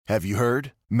Have you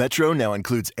heard? Metro now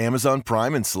includes Amazon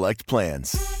Prime and select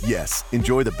plans. Yes,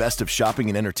 enjoy the best of shopping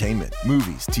and entertainment,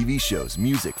 movies, TV shows,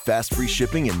 music, fast free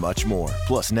shipping, and much more.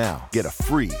 Plus now, get a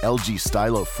free LG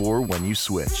Stylo 4 when you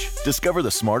switch. Discover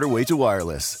the smarter way to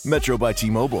wireless. Metro by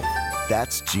T-Mobile.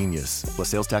 That's genius. Plus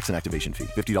sales tax and activation fee.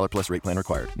 $50 plus rate plan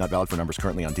required. Not valid for numbers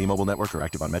currently on T-Mobile network or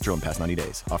active on Metro in past 90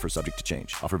 days. Offer subject to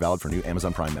change. Offer valid for new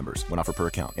Amazon Prime members. When offer per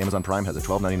account. Amazon Prime has a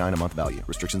 $12.99 a month value.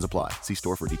 Restrictions apply. See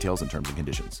store for details and terms and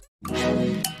conditions. A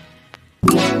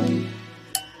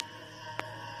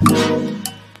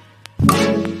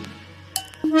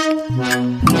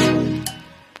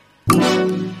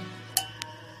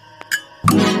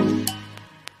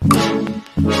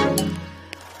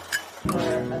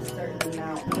certain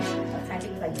amount of time, I think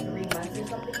it was like 3 months or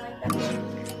something like that.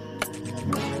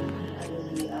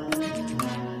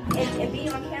 And being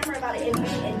on camera about it,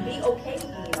 and be okay with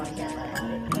being on camera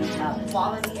about it.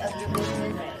 Quality of your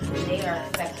business, they are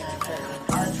expecting a certain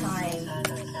our time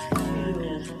to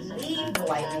leave the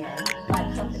white man,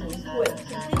 black companies who have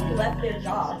completely left their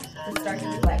job to start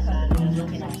these black companies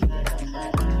looking at you different,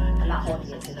 but I'm not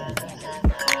holding it to their standards.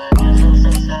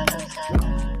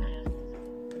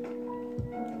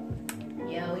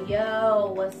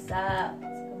 Yo, what's up?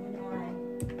 What's going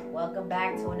on? Welcome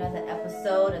back to another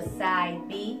episode of Side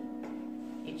B.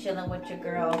 You're chilling with your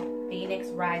girl, Phoenix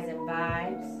Rising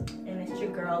Vibes. And it's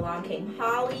your girl, Along Came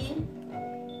Holly.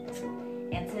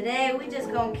 And today we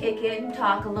just gonna kick it and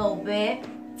talk a little bit.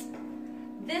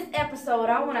 This episode,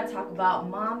 I want to talk about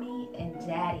mommy and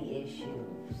daddy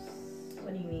issues.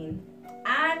 What do you mean?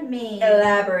 I mean...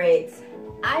 Elaborate.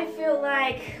 I feel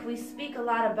like we speak a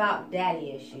lot about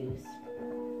daddy issues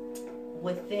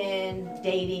within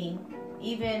dating,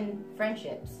 even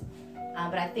friendships.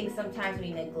 But I think sometimes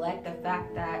we neglect the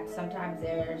fact that sometimes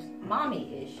there's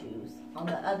mommy issues on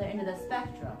the other end of the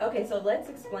spectrum. Okay, so let's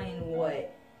explain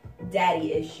what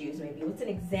daddy issues maybe. What's an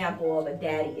example of a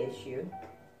daddy issue?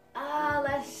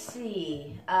 Let's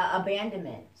see.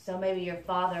 Abandonment. So maybe your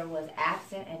father was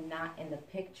absent and not in the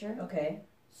picture. Okay.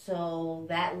 So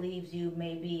that leaves you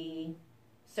maybe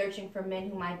searching for men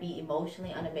who might be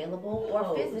emotionally unavailable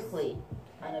or physically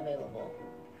unavailable.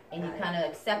 And you kind of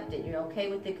accept it. You're okay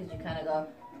with it because you kind of go,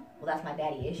 well, that's my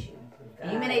daddy issue. And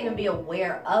you may not even be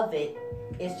aware of it.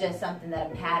 It's just something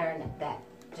that a pattern that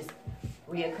just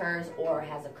reoccurs or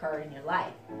has occurred in your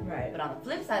life. Right. But on the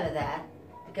flip side of that,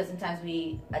 because sometimes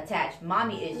we attach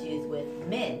mommy issues with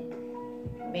men,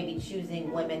 maybe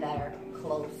choosing women that are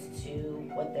close to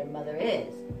what their mother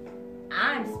is.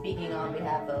 I'm speaking on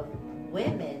behalf of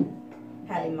women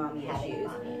having mommy issues.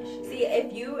 See,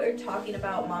 if you are talking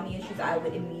about mommy issues, I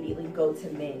would immediately go to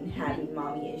men having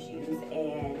mommy issues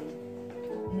and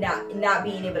not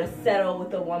being able to settle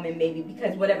with a woman maybe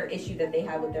because whatever issue that they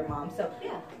have with their mom. So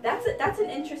yeah, that's an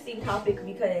interesting topic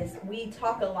because we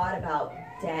talk a lot about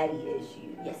daddy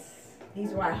issues. Yes.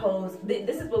 These are why hoes,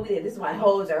 this is what we did. This is why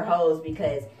hoes are hoes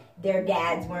because their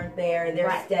dads weren't there. They're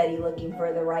right. Steady looking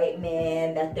for the right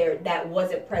man that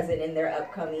wasn't present in their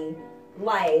upcoming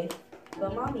life.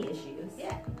 But mommy issues,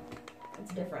 yeah,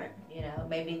 it's different. You know,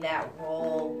 maybe that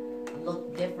role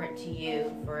looked different to you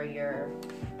for your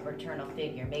maternal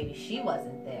figure. Maybe she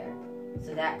wasn't there,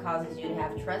 so that causes you to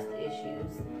have trust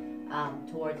issues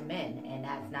towards men, and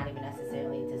that's not even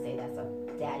necessarily to say that's a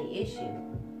daddy issue.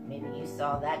 Maybe you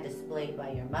saw that displayed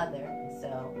by your mother,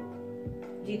 so.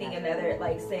 Do you think another,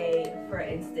 like, say, for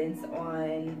instance,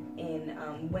 in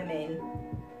women,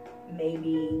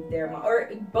 maybe their mom, or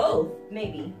both,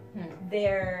 maybe,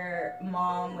 their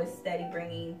mom was steady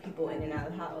bringing people in and out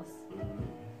of the house.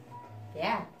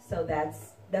 Yeah. So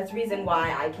that's reason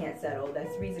why I can't settle.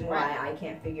 That's reason why I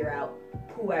can't figure out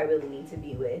who I really need to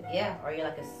be with. Yeah, or you're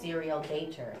like a serial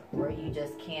dater, where you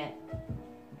just can't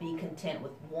be content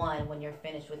with one. When you're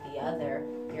finished with the other,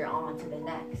 you're on to the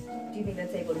next. Do you think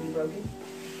that's able to be broken?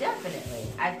 Definitely.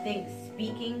 I think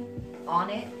speaking on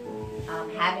it,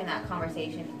 having that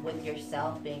conversation with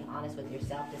yourself, being honest with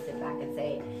yourself, to sit back and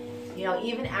say, you know,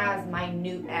 even as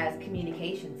minute as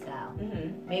communication style,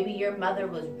 maybe your mother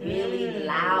was really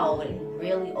loud and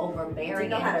really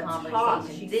overbearing in her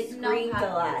conversation. She screamed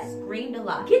a lot. Screamed a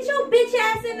lot. Get your bitch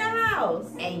ass in the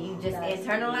house. And you just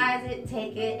internalize it,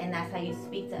 take it, and that's how you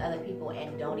speak to other people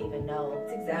and don't even know.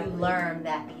 Exactly. You learn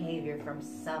that behavior from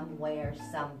somewhere,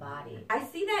 somebody. I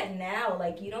see that now.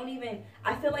 Like, you don't even,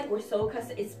 I feel like we're so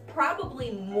accustomed, it's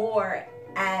probably more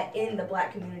in the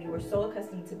black community, we're so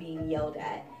accustomed to being yelled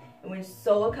at. And we're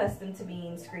so accustomed to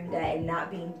being screamed at and not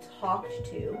being talked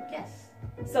to. Yes.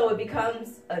 So it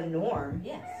becomes a norm.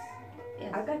 Yes.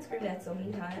 I've got screamed at so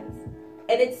many times.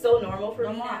 And it's so normal for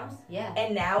me now. Yeah.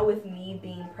 And now with me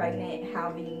being pregnant,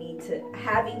 having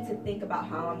to think about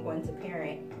how I'm going to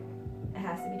parent, it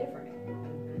has to be different.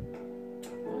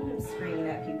 I'm screaming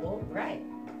at people. Right.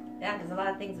 Yeah, there's a lot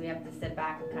of things we have to sit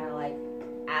back and kind of like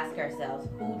ask ourselves,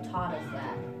 who taught us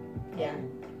that? Yeah.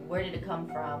 And where did it come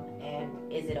from?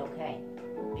 And is it okay?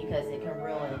 Because it can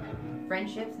ruin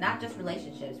friendships, not just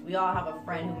relationships. We all have a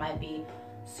friend who might be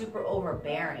super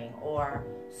overbearing or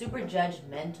super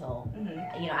judgmental.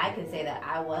 Mm-hmm. You know, I could say that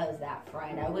I was that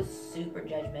friend. I was super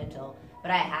judgmental,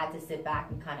 but I had to sit back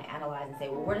and kind of analyze and say,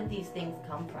 well, where did these things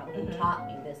come from? Who taught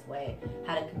me this way?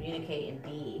 How to communicate and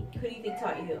be? Who do you think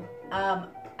taught you?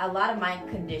 A lot of my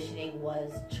conditioning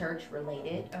was church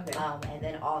related, Okay. and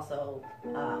then also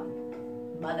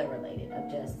mother related.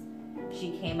 Of just,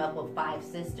 she came up with 5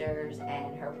 sisters,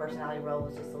 and her personality role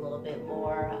was just a little bit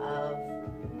more of,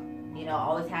 you know,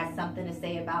 always has something to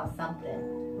say about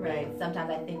something. Right. And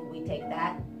sometimes I think we take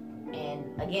that,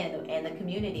 and again, in the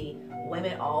community,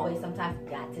 women always sometimes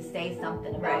got to say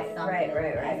something about something,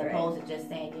 as opposed to just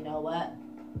saying, you know what,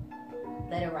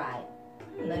 let it ride,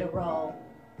 let it roll.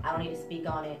 I don't need to speak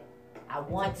on it. I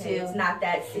want to. It's not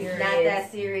that serious. It's not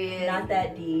that serious. Not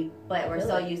that deep. But we're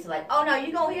so used to like, oh no,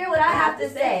 you gonna hear what I have to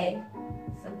say.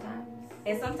 Sometimes.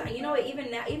 And sometimes, you know what,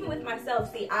 even now, even with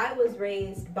myself, see, I was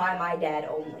raised by my dad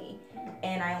only.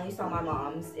 And I only saw my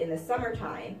mom's in the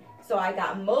summertime. So I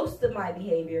got most of my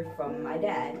behavior from my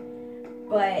dad.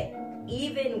 But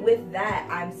even with that,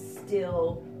 I'm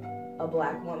still a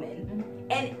black woman.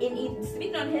 And in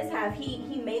speaking on his half,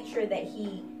 he made sure that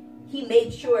he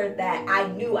made sure that I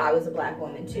knew I was a black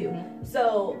woman too.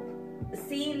 So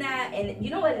seeing that, and you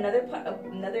know what,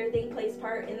 another thing plays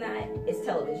part in that is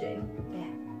television.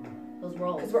 Yeah, those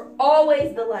roles. Because we're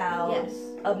always the loud,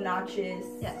 obnoxious.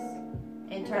 Yes.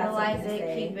 Internalize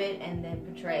it, keep it, and then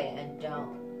portray it, and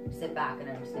don't sit back and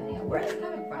understand where it's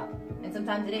coming from. And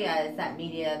sometimes it's that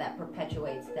media that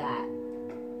perpetuates that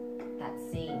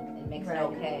scene and makes it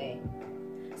okay.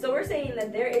 So we're saying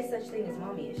that there is such thing as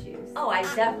mommy issues. Oh, I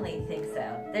definitely think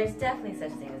so. There's definitely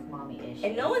such thing as mommy issues.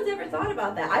 And no one's ever thought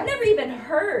about that. I've never even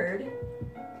heard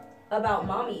about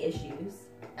mommy issues.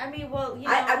 I mean, well, you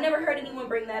know, I've never heard anyone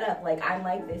bring that up. Like, I'm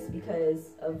like this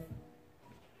because of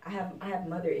I have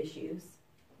mother issues.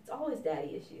 It's always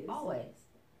daddy issues. Always.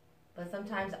 But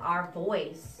sometimes our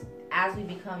voice, as we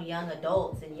become young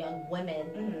adults and young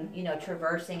women, you know,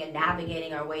 traversing and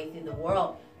navigating our way through the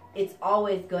world, it's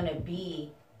always going to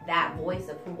be that voice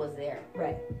of who was there.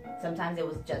 Right. Sometimes it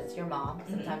was just your mom.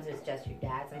 Sometimes it's just your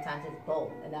dad. Sometimes it's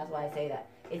both. And that's why I say that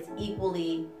it's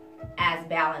equally as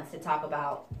balanced to talk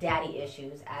about daddy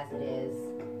issues as it is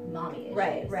mommy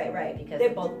issues. Right. Because they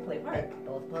both play a part. They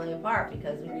both play a part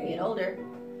because when you get older,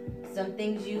 some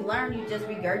things you learn, you just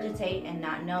regurgitate and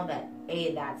not know that,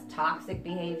 A, that's toxic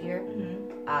behavior,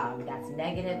 that's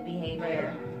negative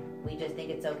behavior. Right. We just think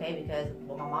it's okay because,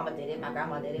 well, my mama did it, my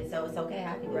grandma did it, so it's okay,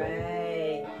 I can do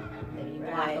it. Then you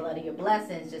block a lot of your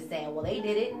blessings just saying, well, they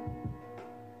did it,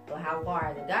 but how far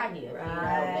has it gotten you?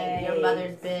 Right. You know, maybe your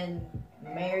mother's been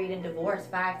married and divorced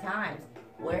 5 times.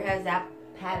 Where has that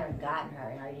pattern gotten her?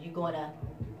 And are you going to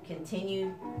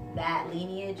continue that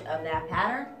lineage of that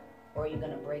pattern, or are you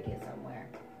going to break it somewhere?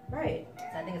 Right.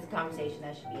 So I think it's a conversation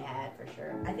that should be had for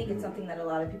sure. I think it's something that a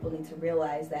lot of people need to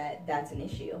realize that that's an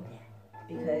issue.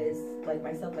 Because, like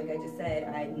myself, like I just said,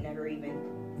 I never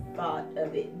even thought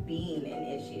of it being an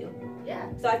issue.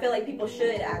 Yeah. So I feel like people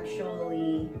should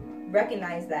actually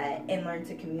recognize that and learn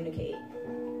to communicate.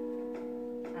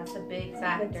 That's a big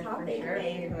factor for sure.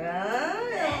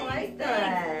 I like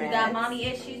that. You got mommy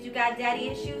issues, you got daddy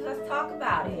issues, let's talk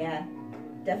about it. Yeah,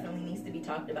 definitely needs to be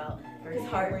talked about. Because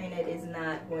harboring it is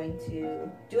not going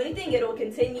to do anything. It'll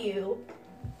continue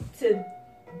to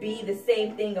be the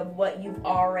same thing of what you've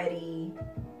already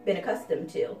been accustomed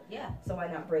to. Yeah. So why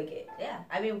not break it? Yeah.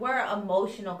 I mean, we're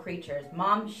emotional creatures.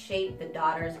 Moms shape the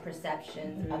daughter's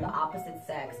perceptions of the opposite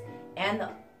sex and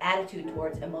the attitude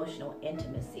towards emotional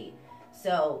intimacy.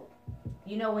 So,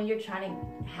 you know, when you're trying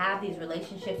to have these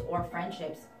relationships or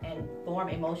friendships and form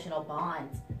emotional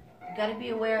bonds, you got to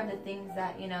be aware of the things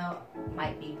that, you know,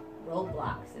 might be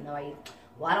roadblocks. And like,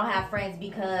 well, I don't have friends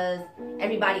because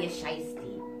everybody is shiesty.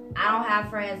 I don't have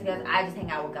friends because I just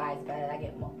hang out with guys better. I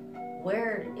get more.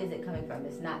 Where is it coming from?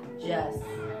 It's not just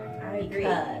I agree.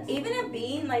 Because. Even if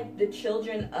being like the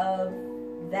children of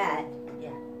that,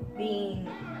 being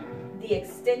the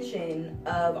extension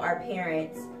of our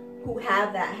parents who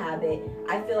have that habit,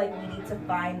 I feel like we need to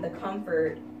find the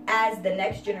comfort as the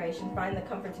next generation, find the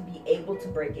comfort to be able to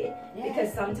break it.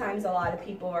 Because sometimes a lot of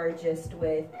people are just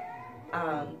with,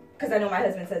 because I know my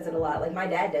husband says it a lot, like my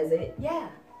dad does it. Yeah.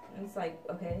 And it's like,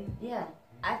 okay. Yeah.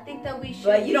 I think that we should.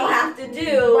 But you don't have to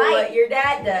do Right. what your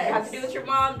dad does. You have to do what your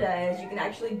mom does. You can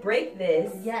actually break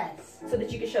this. Yes. So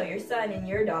that you can show your son and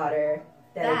your daughter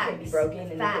that it can be broken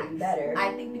and it can be better.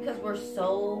 I think because we're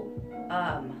so,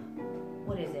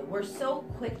 we're so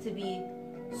quick to be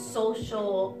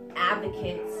social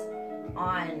advocates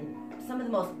on some of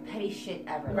the most petty shit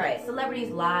ever. Right. Like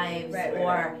celebrities' lives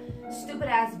or stupid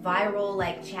ass viral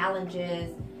like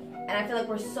challenges. And I feel like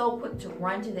we're so quick to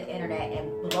run to the internet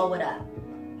and blow it up.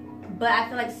 But I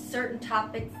feel like certain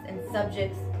topics and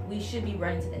subjects, we should be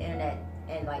running to the internet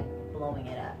and like blowing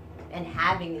it up. And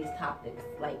having these topics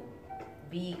like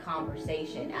be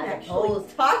conversation as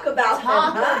opposed talk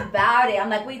about it. I'm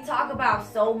like, we talk about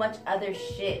so much other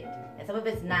shit. And some of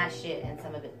it's not shit and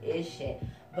some of it is shit.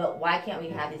 But why can't we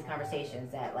have these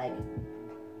conversations that like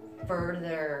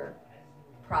further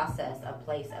process a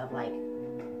place of like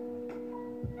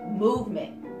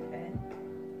movement.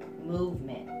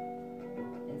 Movement.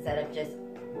 Instead of just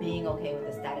being okay with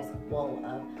the status quo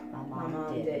of my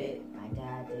mom did it, my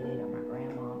dad did it, or my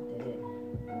grandma did it.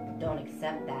 Don't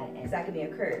accept that. And that could be a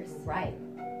curse. Right.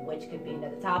 Which could be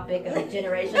another topic of the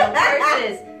generational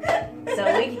curses.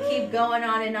 So we can keep going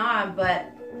on and on, but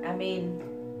I mean...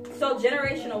 So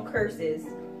generational curses,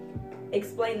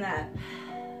 explain that.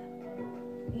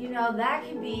 You know, that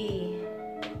can be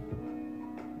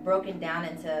broken down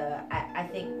into, I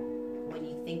think when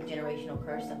you think generational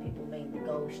curse, some people may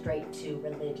go straight to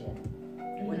religion.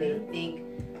 When they think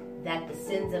that the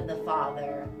sins of the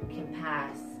father can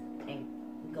pass and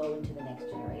go into the next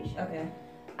generation. Okay.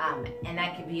 And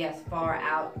that could be as far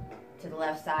out to the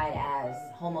left side as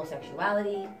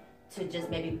homosexuality, to just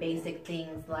maybe basic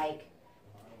things like,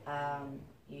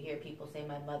 you hear people say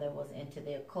my mother was into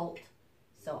the occult,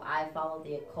 so I followed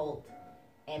the occult,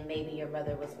 and maybe your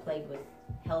mother was plagued with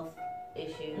health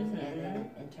issues and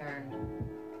then in turn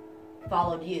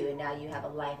followed you, and now you have a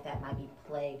life that might be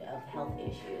plagued of health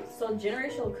issues. So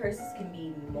generational curses can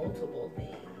be multiple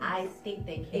things. I think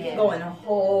they can. It can go in a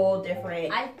whole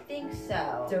different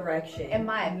direction. In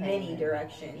my opinion. Many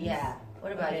directions. Yeah.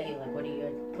 What about you? Like, what's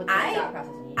the thought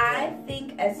process in you? I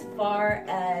think as far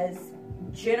as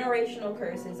generational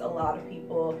curses, a lot of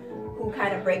people who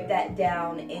kind of break that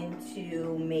down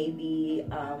into maybe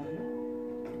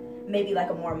like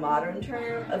a more modern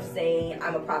term of saying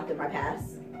I'm a product of my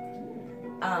past.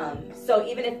 So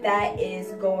even if that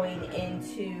is going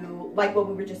into like what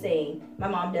we were just saying, my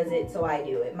mom does it, so I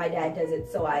do it. My dad does it,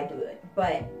 so I do it.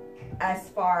 But as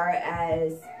far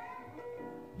as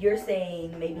you're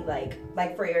saying, maybe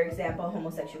like for your example,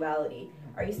 homosexuality,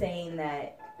 are you saying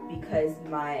that because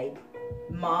my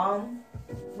mom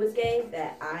was gay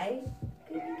that I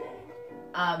could be gay?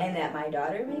 And that my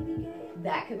daughter may be gay?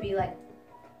 That could be like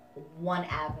one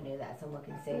avenue that someone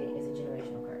can say is a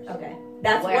generational curse. Okay.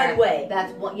 That's one way.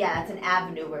 That's an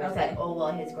avenue where it's like, oh,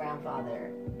 well, his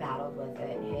grandfather battled with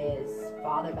it, his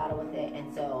father battled with it,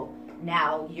 and so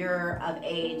now you're of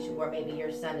age where maybe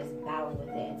your son is battling with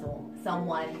it, and so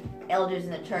someone, elders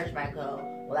in the church might go,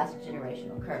 well, that's a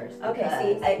generational curse. Okay,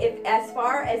 see,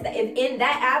 if in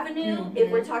that avenue, if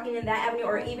we're talking in that avenue,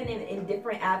 or even in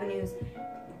different avenues,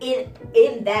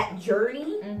 in that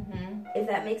journey, if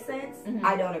that makes sense,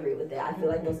 I don't agree with it. I feel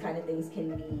like those kind of things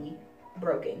can be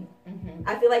broken.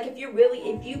 I feel like if you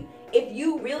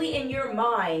really in your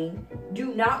mind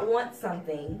do not want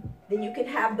something, then you can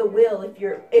have the will. If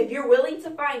you're willing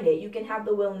to find it, you can have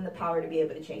the will and the power to be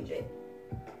able to change it.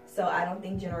 So I don't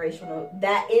think generational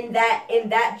in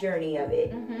that journey of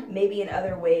it, maybe in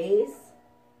other ways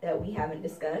that we haven't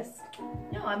discussed.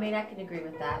 No, I mean I can agree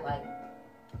with that. Like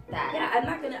that. Yeah, I'm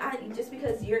not gonna. Just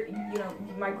because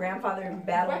my grandfather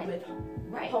battled with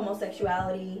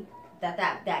homosexuality. That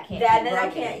can't. That I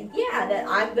can't. Yeah,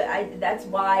 that's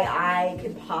why I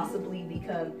could possibly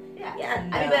become. Yeah.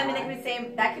 No. I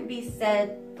mean, that could be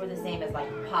said for the same as like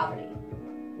poverty.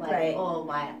 Like, oh,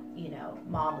 my,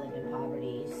 mom lived in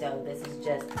poverty, so this is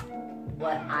just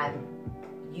what I'm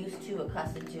used to,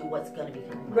 accustomed to, what's going to be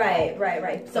coming.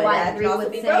 Right. So I agree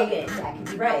with saying that can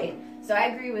be broken. So I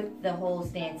agree with the whole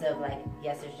stance of like,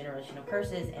 yes, there's generational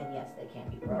curses, and yes, they can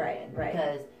be broken. Right.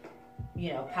 Because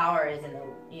power is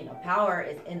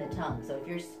in the tongue. So if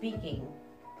you're speaking,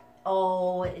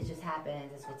 oh, it just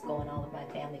happens, it's what's going on with my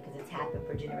family because it's happened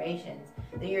for generations,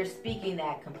 then you're speaking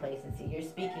that complacency. You're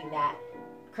speaking that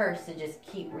curse to just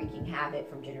keep wreaking havoc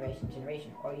from generation to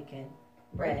generation, or you can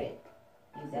break it.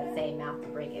 Use that same mouth to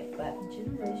break it. But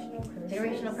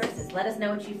generational curses. Let us know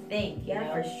what you think.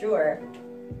 For sure.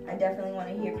 I definitely want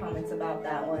to hear comments about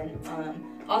that one.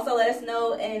 Also, let us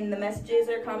know in the messages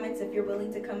or comments if you're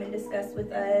willing to come and discuss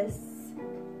with us.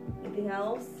 Anything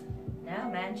else? No,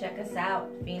 man, check us out.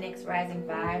 Phoenix Rising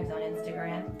Vibes on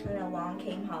Instagram. And Along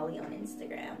Came Holly on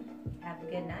Instagram. Have a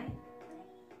good night.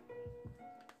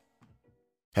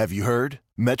 Have you heard?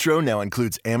 Metro now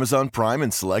includes Amazon Prime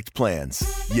and select plans.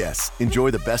 Yes,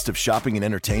 enjoy the best of shopping and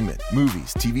entertainment,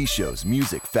 movies, TV shows,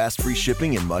 music, fast free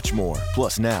shipping, and much more.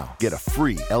 Plus now, get a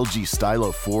free LG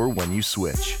Stylo 4 when you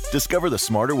switch. Discover the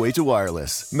smarter way to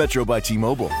wireless. Metro by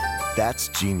T-Mobile. That's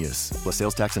genius. Plus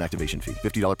sales tax and activation fee.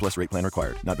 $50 plus rate plan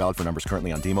required. Not valid for numbers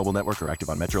currently on T-Mobile network or active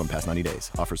on Metro in past 90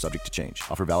 days. Offer subject to change.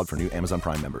 Offer valid for new Amazon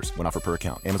Prime members. When offer per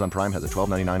account. Amazon Prime has a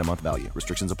 $12.99 a month value.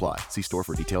 Restrictions apply. See store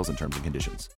for details and terms and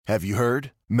conditions. Have you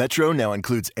heard? Metro now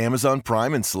includes Amazon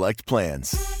Prime and select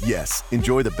plans. Yes,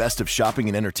 enjoy the best of shopping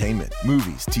and entertainment,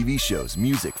 movies, TV shows,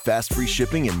 music, fast free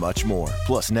shipping, and much more.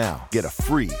 Plus now, get a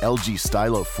free LG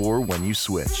Stylo 4 when you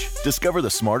switch. Discover the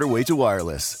smarter way to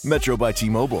wireless. Metro by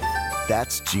T-Mobile.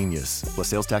 That's genius. Plus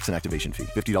sales tax and activation fee.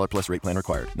 $50 plus rate plan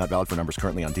required. Not valid for numbers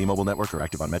currently on T-Mobile network or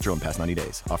active on Metro in past 90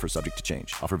 days. Offer subject to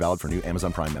change. Offer valid for new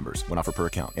Amazon Prime members. When offer per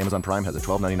account. Amazon Prime has a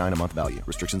 $12.99 a month value.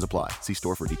 Restrictions apply. See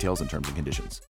store for details and terms and conditions.